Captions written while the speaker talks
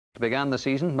Began the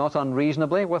season not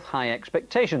unreasonably with high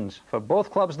expectations. For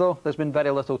both clubs, though, there's been very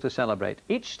little to celebrate.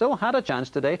 Each still had a chance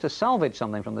today to salvage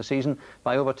something from the season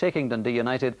by overtaking Dundee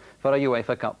United for a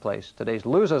UEFA Cup place. Today's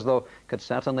losers, though, could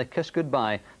certainly kiss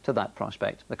goodbye to that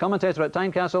prospect. The commentator at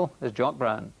Tynecastle is Jock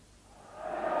Brown.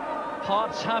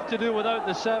 Hearts have to do without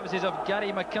the services of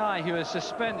Gary Mackay, who is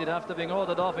suspended after being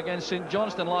ordered off against St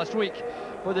Johnstone last week.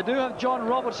 But they do have John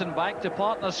Robertson back to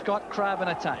partner Scott Crabb in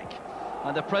attack.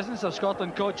 And the presence of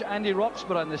Scotland coach Andy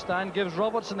Roxburgh in the stand gives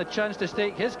Robertson the chance to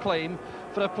stake his claim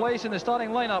for a place in the starting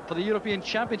lineup for the European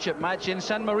Championship match in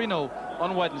San Marino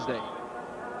on Wednesday.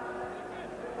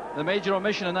 The major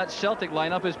omission in that Celtic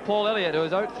lineup is Paul Elliott, who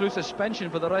is out through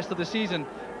suspension for the rest of the season.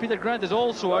 Peter Grant is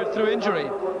also out through injury.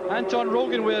 Anton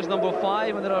Rogan wears number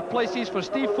 5, and there are places for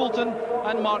Steve Fulton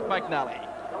and Mark McNally.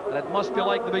 And it must be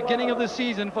like the beginning of the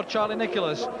season for Charlie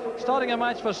Nicholas, starting a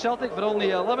match for Celtic for only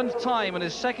the 11th time in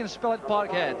his second spell at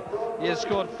Parkhead. He has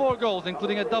scored 4 goals,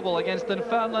 including a double against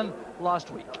Dunfermline last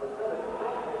week.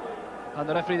 And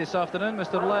the referee this afternoon,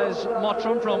 Mr. Les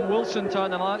Mottram from Wilson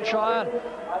Town in Lanarkshire,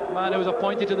 a man who was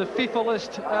appointed to the FIFA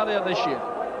list earlier this year.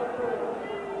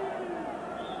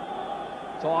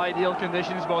 So ideal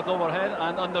conditions both overhead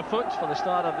and underfoot for the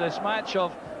start of this match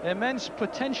of immense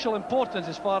potential importance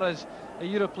as far as a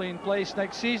European place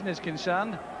next season is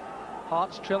concerned.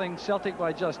 Hearts trailing Celtic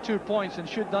by just 2 points, and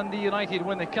should Dundee United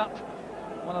win the Cup,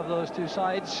 one of those two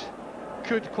sides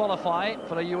could qualify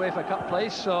for a UEFA Cup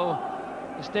place. So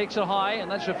the stakes are high,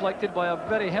 and that's reflected by a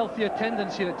very healthy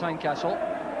attendance here at Tynecastle.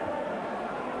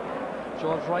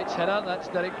 George Wright's header, that's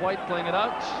Derek White playing it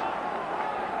out.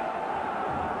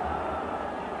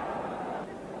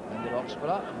 Andy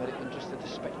Roxburgh, a very interested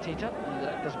spectator in the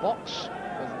director's box,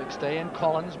 with McStay,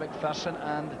 Collins, McPherson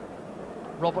and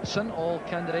Robertson, all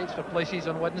candidates for places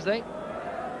on Wednesday.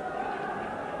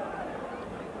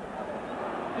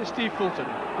 Here's Steve Fulton,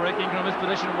 breaking from his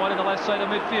position wide on the left side of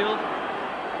midfield.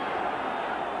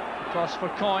 Cross for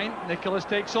Coyne, Nicholas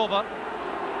takes over.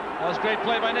 That was great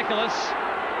play by Nicholas.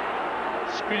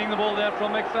 Screening the ball there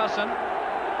from McPherson.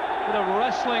 Bit of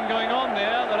wrestling going on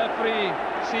there. The referee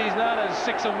sees that as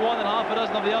 6 of one and half a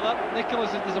dozen of the other.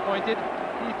 Nicholas is disappointed.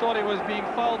 He thought he was being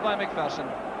fouled by McPherson.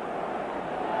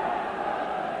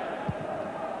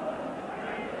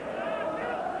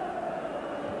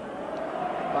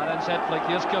 Barron's head flick.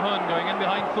 Here's Cahoon going in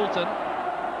behind Fulton.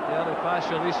 The early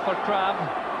pass release for Crabb.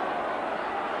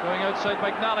 Going outside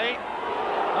McNally.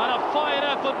 And a fine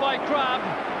effort by Crabb.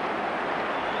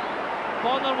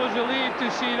 Bonner was relieved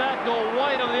to see that go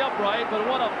wide of the upright, but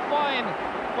what a fine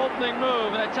opening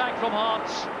move and attack from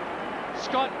Hearts.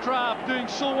 Scott Crabb doing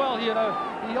so well here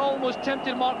now. He almost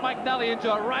tempted Mark McNally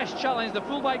into a rash challenge. The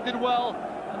fullback did well,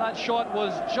 and that shot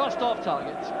was just off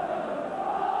target.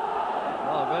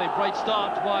 Well, a very bright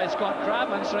start by Scott Crabb,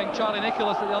 answering Charlie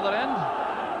Nicholas at the other end.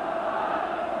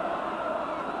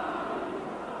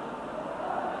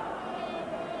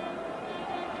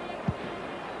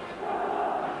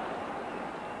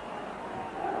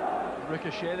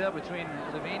 Ricochet there between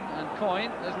Levine and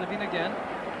Coyne. There's Levine again.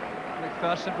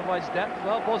 McPherson provides depth.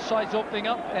 Well, both sides opening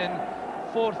up in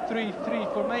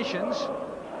 4-3-3 formations,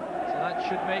 so that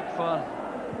should make for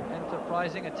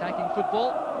enterprising attacking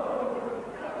football.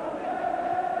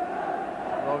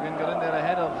 Rogan got in there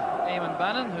ahead of Eamon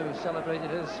Bannon, who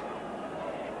celebrated his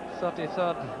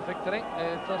 33rd victory,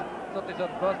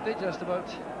 33rd birthday just about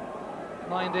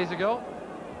 9 days ago.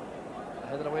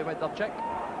 Headed away by Dubček.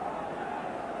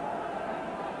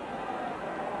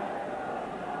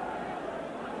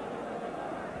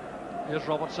 Here's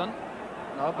Robertson.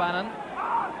 Now Bannon.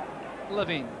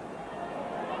 Levine.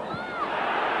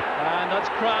 And that's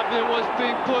Crabb who was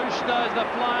being pushed as the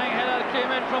flying header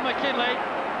came in from McKinley.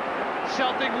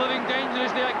 Celtic living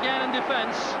dangerously again in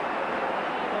defence.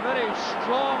 A very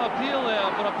strong appeal there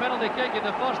for a penalty kick in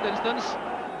the first instance.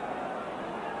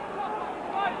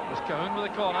 There's Cahoon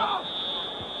with a corner.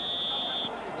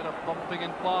 A bit of bumping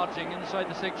and barging inside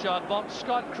the 6-yard box.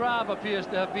 Scott Crabb appears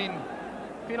to have been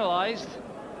penalised.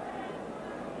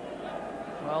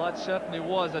 Well, that certainly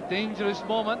was a dangerous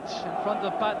moment in front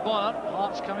of Pat Bonner.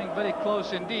 Hearts coming very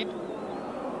close indeed.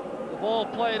 The ball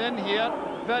played in here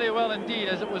very well indeed,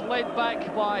 as it was laid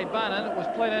back by Bannon. It was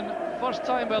played in first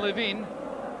time by Levine.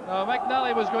 Now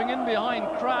McNally was going in behind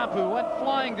Crabb, who went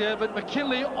flying there, but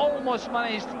McKinley almost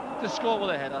managed to score with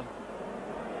a header.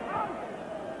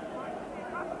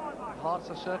 Hearts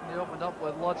have certainly opened up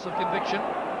with lots of conviction.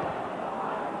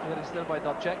 Here it's still by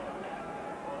Dubček.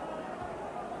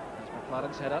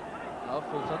 McLaren's header. Now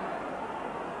Fulton.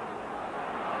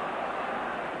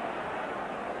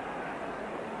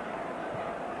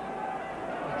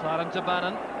 McLaren to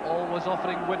Bannon. Always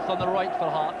offering width on the right for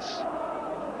Hearts.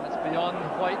 That's beyond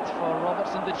White for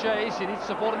Robertson to chase. He needs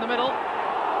support in the middle,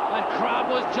 and Crabb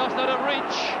was just out of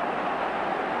reach.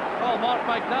 Well, Mark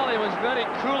McNally was very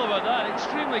cool about that,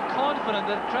 extremely confident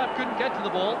that Crabb couldn't get to the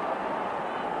ball.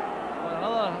 But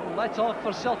another let off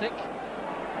for Celtic.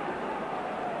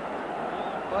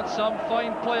 But some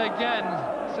fine play again,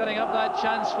 setting up that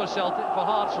chance for Celtic, for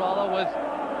Hearts rather, with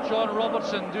John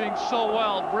Robertson doing so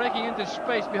well, breaking into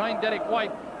space behind Derek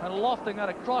White and lofting that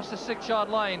across the 6-yard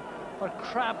line for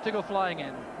Crabb to go flying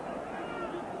in.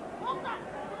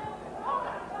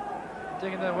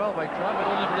 Taken there well by Crabb, but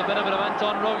only for the benefit of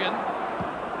Anton Rogan.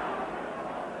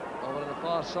 Over to the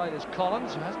far side is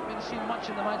Collins, who hasn't been seen much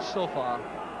in the match so far.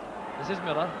 This is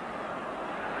Miller.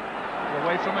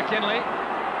 Away from McKinley.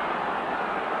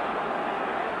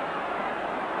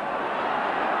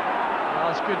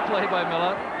 Well, it's good play by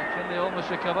Miller. McKinley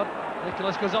almost recovered.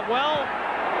 Nicholas goes up well.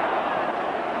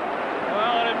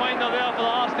 Well, a reminder there for the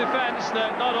Hearts defence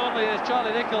that not only is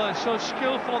Charlie Nicholas so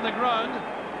skillful on the ground,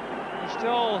 he's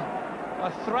still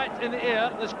a threat in the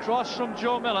air. This cross from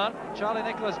Joe Miller. Charlie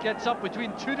Nicholas gets up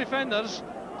between two defenders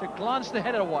to glance the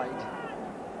header wide.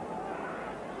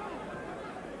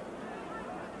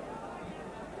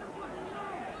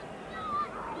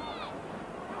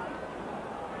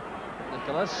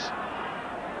 Nicholas.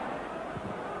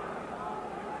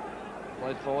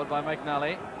 Played forward by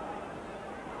McNally.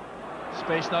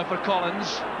 Space now for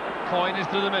Collins. Coyne is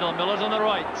through the middle. Miller's on the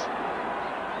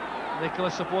right.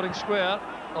 Nicholas supporting square.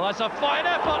 Well, that's a fine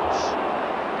effort.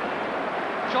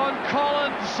 John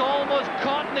Collins almost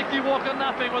caught Nicky Walker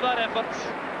napping with that effort.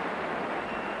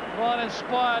 What an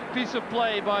inspired piece of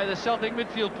play by the Celtic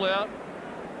midfield player.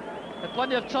 Had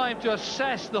plenty of time to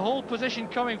assess the whole position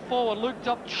coming forward. Looked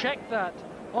up, checked that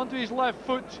onto his left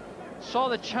foot. Saw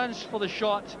the chance for the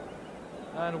shot.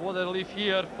 And what a relief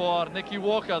here for Nicky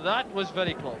Walker. That was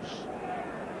very close.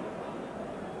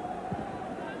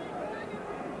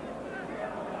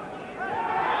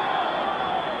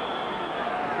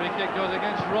 Free kick goes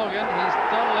against Rogan. He's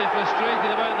thoroughly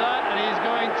frustrated about that, and he's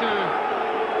going to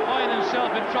find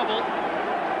himself in trouble.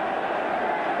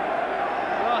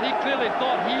 Well, he clearly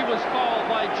thought he was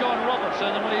fouled by John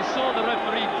Robertson, and when he saw the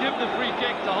referee give the free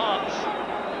kick to Hearts,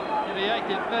 he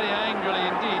reacted very angrily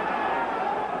indeed.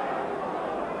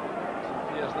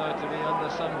 Now to be under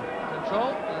some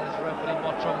control as referee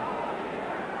Mottram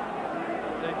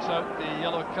takes out the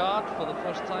yellow card for the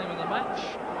first time in the match.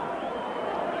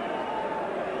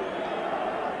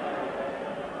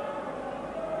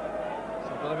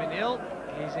 So Billy McNeil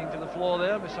easing to the floor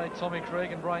there beside Tommy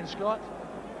Craig and Brian Scott.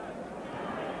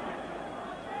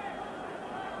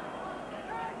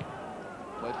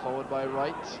 Played forward by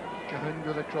Wright. Cahoon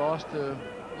goes across to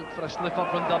look for a slip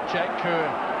up from Dubček,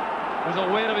 who was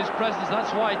aware of his presence.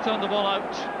 That's why he turned the ball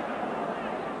out.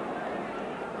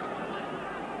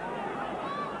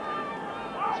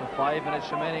 So 5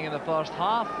 minutes remaining in the first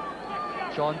half.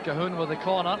 John Cahoon with the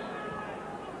corner.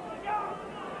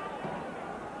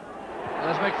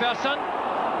 There's McPherson.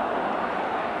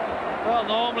 Well,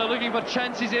 normally looking for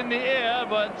chances in the air,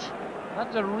 but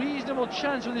that's a reasonable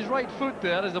chance with his right foot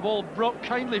there as the ball broke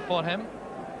kindly for him.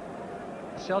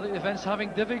 Celtic defence having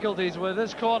difficulties with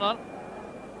this corner.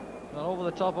 And over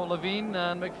the top of Levine,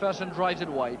 and McPherson drives it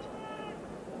wide.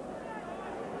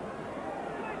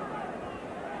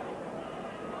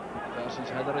 McPherson's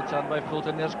header returned by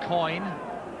Fulton. There's Coyne.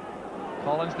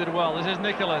 Collins did well. This is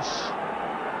Nicholas.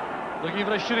 Looking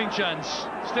for a shooting chance.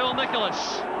 Still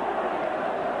Nicholas.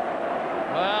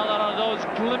 Well, there are those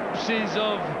glimpses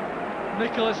of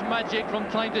Nicholas magic from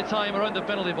time to time around the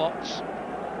penalty box.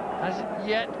 Hasn't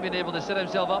yet been able to set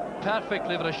himself up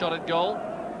perfectly for a shot at goal.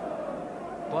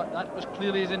 But that was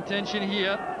clearly his intention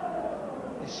here,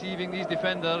 deceiving these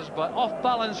defenders, but off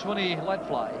balance when he let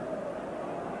fly.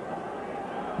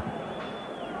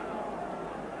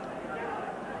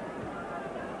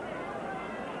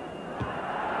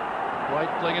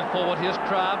 White playing it forward. Here's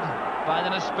Crabb,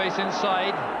 finding a space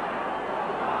inside.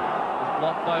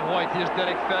 Blocked by White. Here's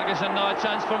Derek Ferguson. Now a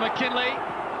chance for McKinley.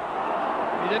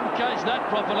 He didn't catch that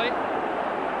properly.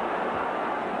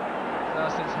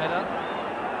 Ferguson's header.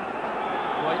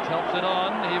 White helps it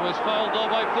on. He was fouled though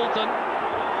by Fulton.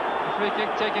 The free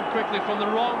kick taken quickly from the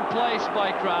wrong place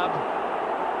by Crabb.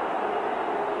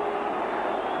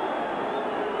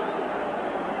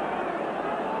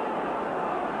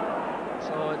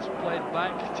 So it's played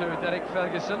back to Derek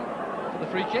Ferguson for the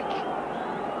free kick.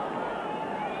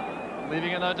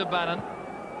 Leaving it now to Bannon.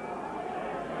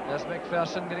 There's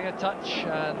McPherson getting a touch,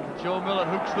 and Joe Miller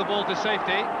hooks the ball to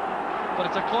safety. But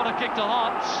it's a corner kick to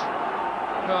Hearts,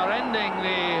 who are ending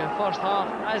the first half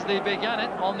as they began it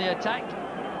on the attack.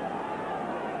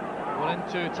 We're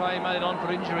into time added on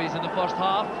for injuries in the first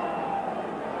half.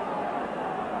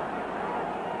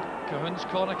 Cahun's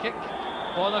corner kick.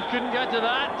 Bonner couldn't get to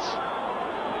that.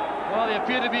 Well, they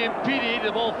appear to be impeded.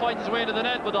 The ball finds its way into the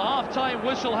net, but the half-time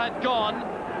whistle had gone.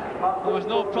 There was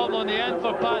no problem in the end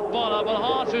for Pat Bonner, but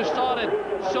Hearts, who started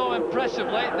so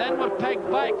impressively, then were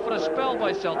pegged back for a spell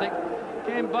by Celtic,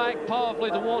 came back powerfully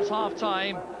towards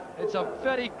half-time. It's a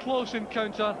very close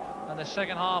encounter, and the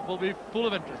second half will be full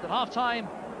of interest. At half-time,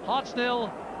 Hearts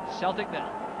 0, Celtic 0.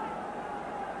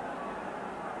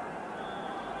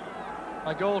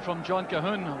 A goal from John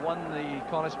Cahun won the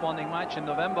corresponding match in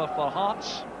November for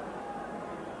Hearts.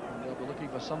 And they'll be looking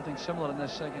for something similar in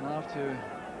this second half to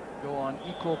go on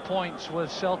equal points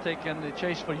with Celtic in the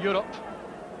chase for Europe.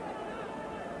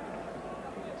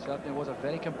 It certainly was a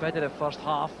very competitive first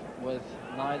half, with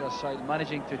neither side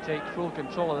managing to take full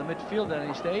control of the midfield at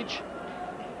any stage.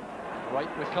 Wright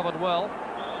recovered well.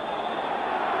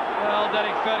 Well,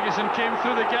 Derek Ferguson came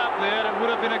through the gap there. It would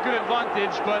have been a good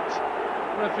advantage, but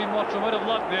referee Mottram out of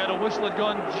luck there. The whistle had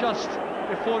gone just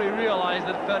before he realised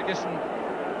that Ferguson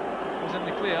was in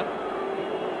the clear.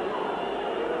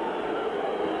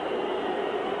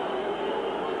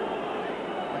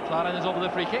 McLaren is over the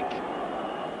free kick.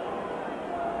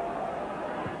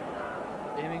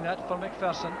 Aiming that for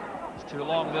McPherson. It's too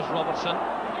long, this Robertson.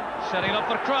 Setting it up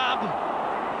for Crabb.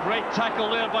 Great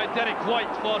tackle there by Derek White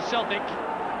for Celtic.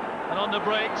 And on the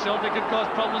break, Celtic could cause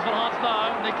problems for Hearts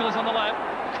now. Nicholas on the left,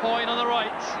 Coyne on the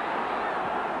right.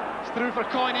 It's through for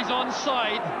Coyne, he's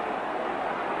onside.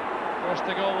 Forced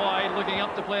to go wide, looking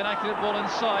up to play an accurate ball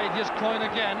inside. Here's Coyne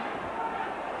again.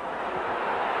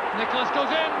 Nicholas goes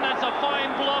in, that's a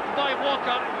fine block by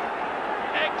Walker.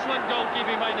 Excellent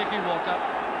goalkeeping by Nicky Walker.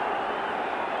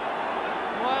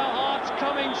 Well, Hearts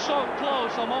coming so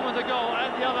close a moment ago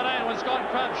at the other end when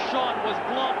Scott Crabb's shot was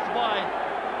blocked by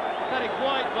Derek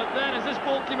White, but then as this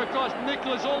ball came across,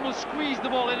 Nicholas almost squeezed the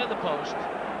ball in at the post.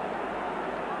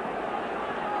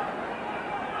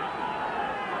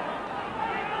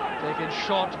 Taken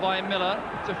short by Miller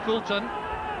to Fulton.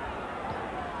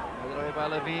 Put away by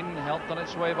Levine, helped on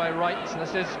its way by Wright.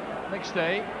 This is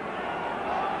McStay.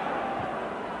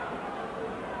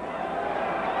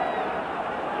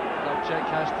 Dubček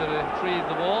has to retrieve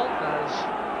the ball as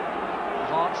the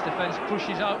Hearts defence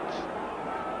pushes out.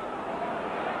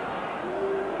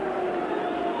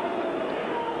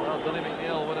 Billy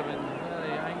McNeil would have been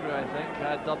very angry, I think,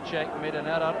 had Dubček made an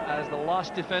error as the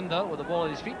last defender with the ball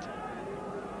at his feet.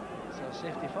 So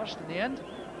safety first in the end.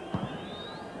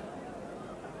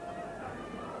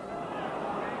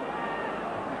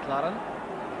 McLaren.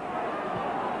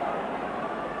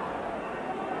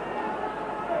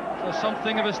 So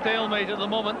something of a stalemate at the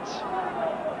moment.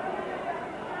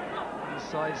 The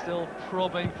side still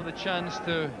probing for the chance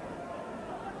to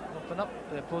open up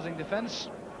the opposing defence.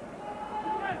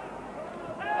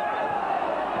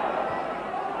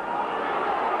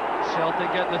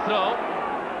 Celtic get the throw.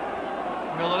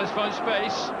 Miller has found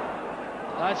space.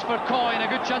 That's for Coyne, a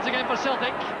good chance again for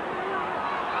Celtic.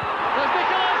 There's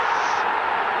Nicholas!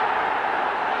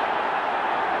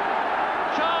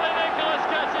 Charlie Nicholas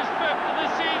gets his fifth of the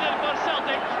season for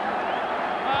Celtic.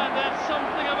 And that's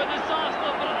something of a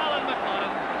disaster for Alan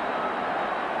McLaren.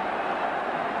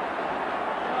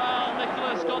 Well,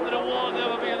 Nicholas got the reward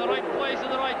there for being in the right place at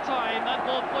the right time. That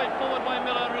ball played forward by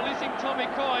Miller, releasing Tommy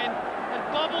Coyne. And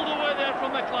bubbled away there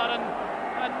from McLaren,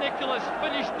 and Nicholas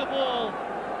finished the ball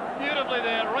beautifully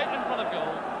there, right in front of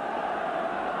goal.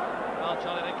 Well,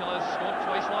 Charlie Nicholas scored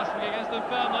twice last week against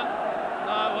Dunfermline.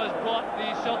 Now has brought the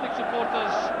Celtic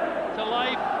supporters to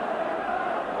life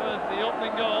with the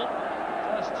opening goal.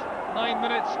 Just 9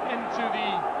 minutes into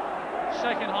the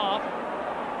second half.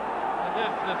 And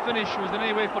if the finish was in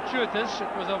any way fortuitous, it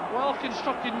was a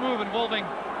well-constructed move involving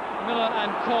Miller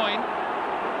and Coyne.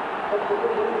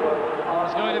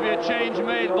 There's going to be a change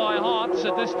made by Hearts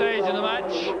at this stage in the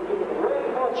match.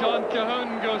 John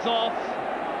Cahun goes off,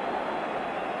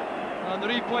 and the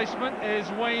replacement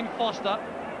is Wayne Foster.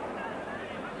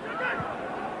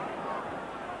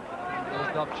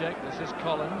 There's Dubček, this is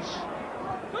Collins.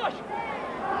 Going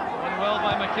well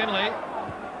by McKinley.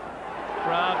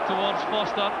 Crabb towards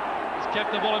Foster. He's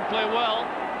kept the ball in play well.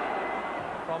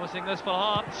 Promising this for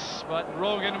Hearts, but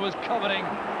Rogan was covering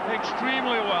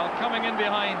extremely well, coming in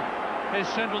behind his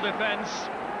central defence.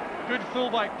 Good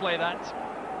fullback play, that.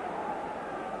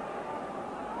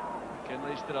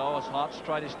 McKinley's throw as Hearts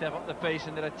try to step up the pace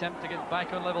in their attempt to get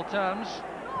back on level terms.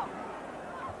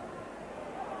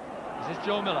 This is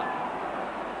Joe Miller.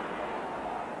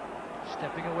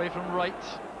 Stepping away from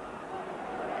Wright.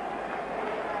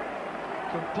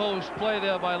 Composed play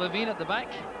there by Levine at the back.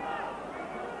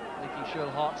 making sure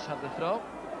Hearts have the throw.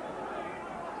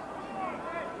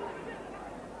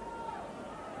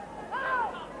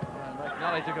 And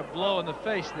McNally took a blow in the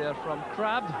face there from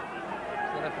Crabb.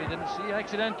 The referee didn't see.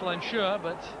 Accidental, I'm sure,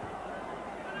 but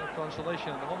no consolation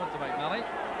at the moment to McNally.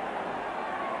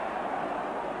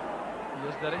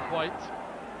 Here's Derek White.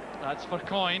 That's for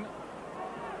Coyne.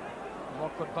 An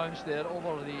awkward bounce there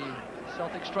over the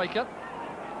Celtic striker.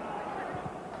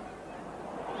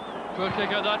 Poor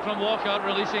kick out that from Walker,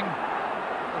 releasing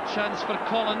a chance for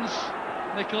Collins.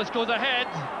 Nicholas goes ahead.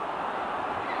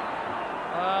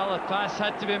 Well, the pass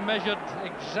had to be measured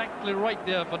exactly right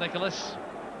there for Nicholas.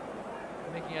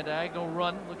 Making a diagonal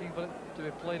run, looking for it to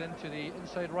be played into the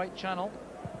inside right channel.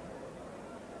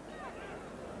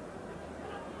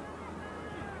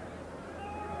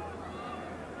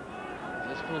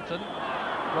 There's Fulton,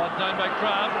 brought down by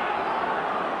Crabb.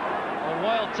 A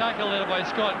wild tackle there by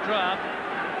Scott Crabb.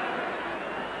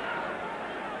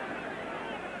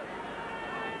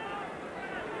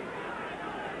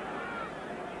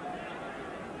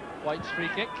 White's free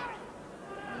kick.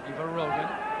 Looking for Rogan.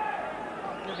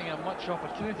 Not giving him much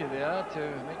opportunity there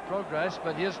to make progress,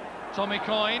 but here's Tommy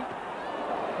Coyne.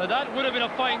 Now that would have been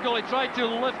a fine goal. He tried to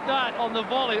lift that on the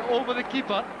volley over the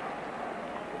keeper.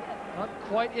 Not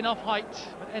quite enough height,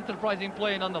 but enterprising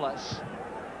play nonetheless.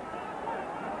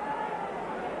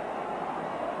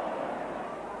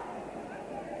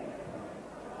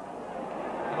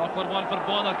 An awkward one for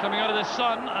Bonner coming out of the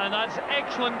sun, and that's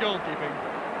excellent goalkeeping.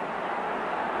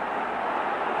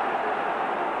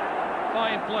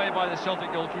 Fine play by the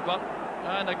Celtic goalkeeper,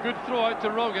 and a good throw out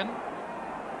to Rogan.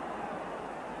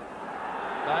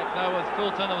 Back now with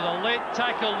Fulton. There was a late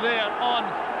tackle there on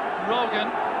Rogan,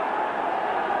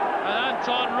 and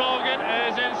Anton Rogan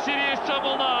is in serious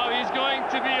trouble now. He's going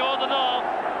to be ordered off.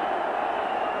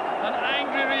 An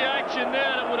angry reaction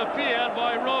there, it would appear,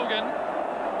 by Rogan.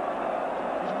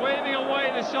 He's waving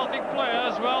away the Celtic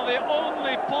players. Well, the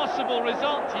only possible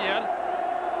result here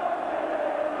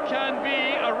can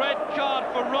be a red card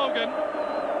for Rogan.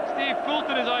 Steve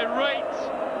Fulton is irate,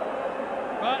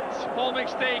 but Paul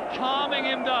McStay calming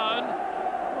him down.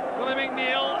 Willie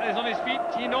McNeil is on his feet.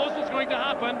 He knows what's going to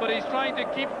happen, but he's trying to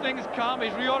keep things calm.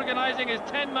 He's reorganizing his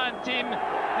 10-man team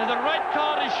as the red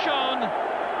card is shown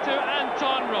to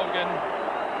Anton Rogan.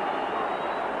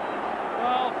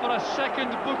 Well, for a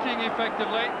second booking,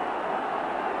 effectively.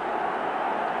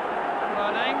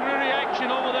 An angry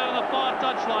reaction over there on the far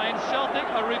touchline. Celtic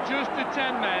are reduced to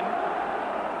 10 men.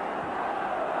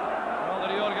 Well,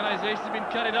 the reorganisation has been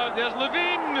carried out. There's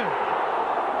Levine!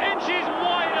 Inches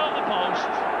wide of the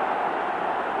post.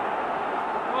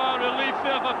 Well, relief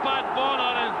there for Pat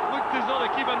Bonner, and looked as though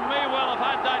the keeper may well have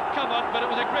had that covered, but it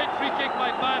was a great free kick by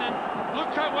Bannon.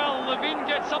 Look how well Levine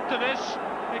gets up to this.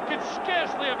 It could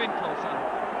scarcely have been closer.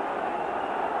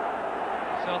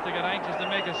 Celtic are anxious to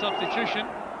make a substitution.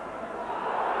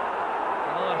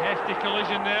 Another hefty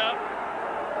collision there.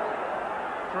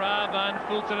 Crabb and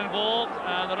Fulton involved,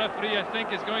 and the referee, I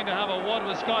think, is going to have a word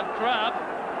with Scott Crabb.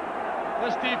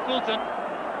 There's Steve Fulton.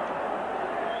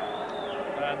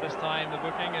 And this time the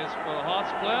booking is for a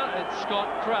Hearts player. It's Scott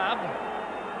Crabb.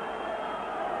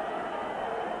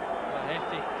 A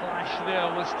hefty clash there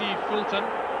with Steve Fulton.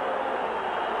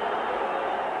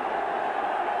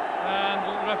 And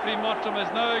referee Mottram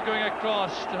is now going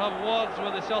across to have words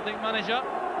with the Celtic manager.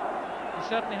 He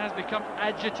certainly has become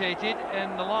agitated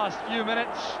in the last few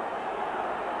minutes.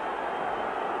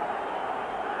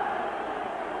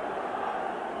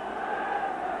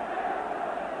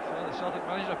 So the Celtic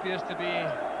manager appears to be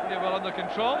pretty well under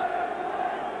control.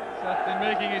 Certainly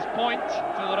making his point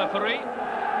to the referee.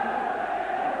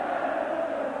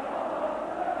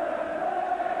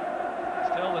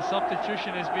 Still, the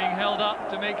substitution is being held up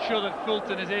to make sure that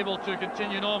Fulton is able to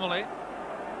continue normally.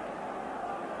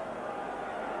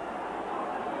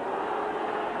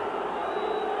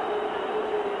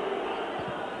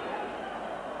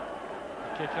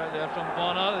 Kick out there from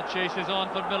Bonner. The chase is on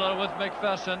for Miller with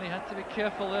McPherson. He had to be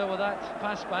careful there with that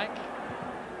pass back.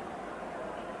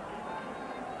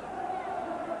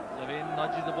 Levine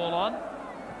nudges the ball on.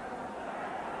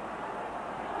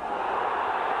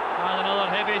 And another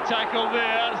heavy tackle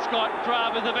there. Scott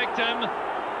Crabb is the victim.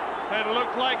 It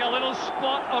looked like a little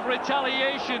spot of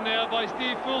retaliation there by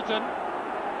Steve Fulton.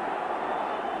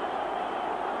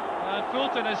 And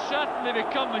Fulton has certainly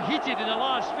become heated in the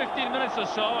last 15 minutes or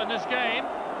so in this game.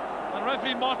 And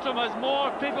referee Mottram has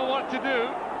more paperwork to do.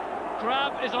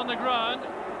 Crabb is on the ground.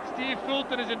 Steve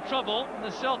Fulton is in trouble. And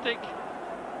the Celtic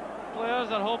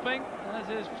players are hoping, as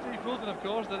is Steve Fulton of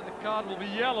course, that the card will be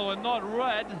yellow and not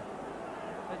red.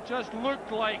 It just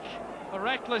looked like a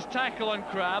reckless tackle on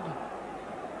Crabb.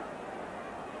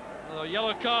 A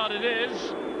yellow card it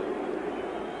is.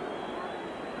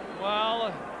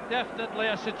 Well, definitely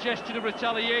a suggestion of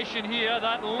retaliation here.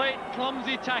 That late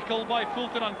clumsy tackle by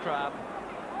Fulton on Crabbe.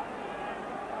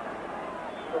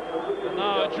 And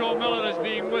now Joe Miller is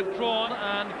being withdrawn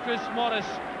and Chris Morris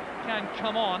can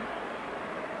come on.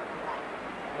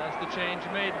 That's the change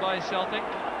made by Celtic,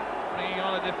 bringing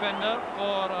on a defender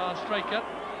for a striker.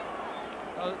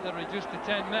 They're reduced to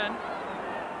 10 men.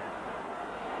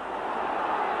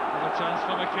 Another chance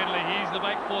for McKinley. He's the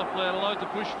back four player allowed to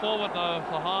push forward now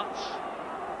for Hearts,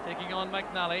 taking on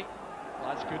McNally.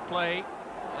 That's good play.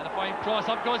 And a fine cross.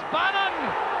 Up goes Bannon!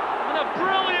 And a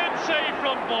brilliant save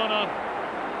from Bonner.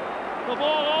 The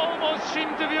ball almost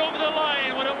seemed to be over the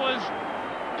line when it was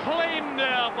claimed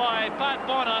there by Pat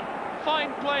Bonner.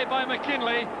 Fine play by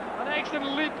McKinley. An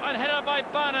excellent leap and header by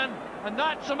Bannon. And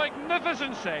that's a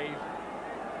magnificent save.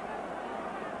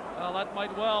 Well, that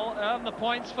might well earn the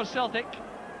points for Celtic.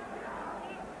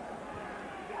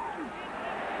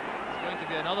 It's going to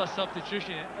be another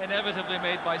substitution inevitably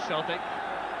made by Celtic.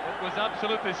 It was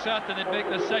absolutely certain they'd make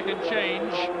the second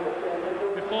change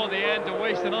before the end to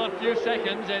waste another few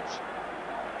seconds. It's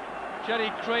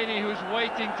Jerry Craney who's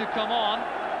waiting to come on.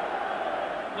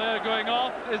 Player going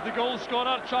off is the goal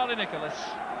scorer, Charlie Nicholas.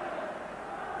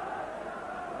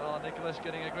 Well, Nicholas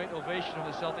getting a great ovation from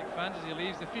the Celtic fans as he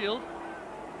leaves the field.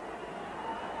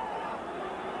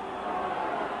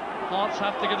 Hearts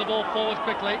have to get the ball forward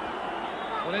quickly.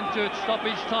 We're into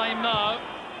stoppage time now.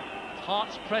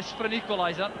 Hearts press for an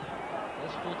equaliser.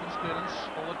 There's Fulton's clearance.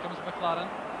 Forward comes McLaren.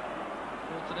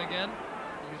 Fulton again,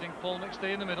 using Paul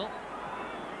McStay in the middle.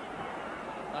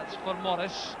 That's for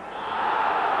Morris.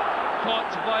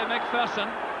 Caught by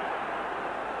McPherson.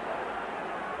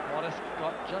 Morris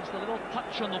got just a little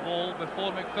touch on the ball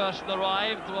before McPherson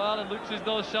arrived. Well, it looks as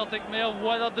though Celtic may have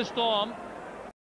weathered the storm.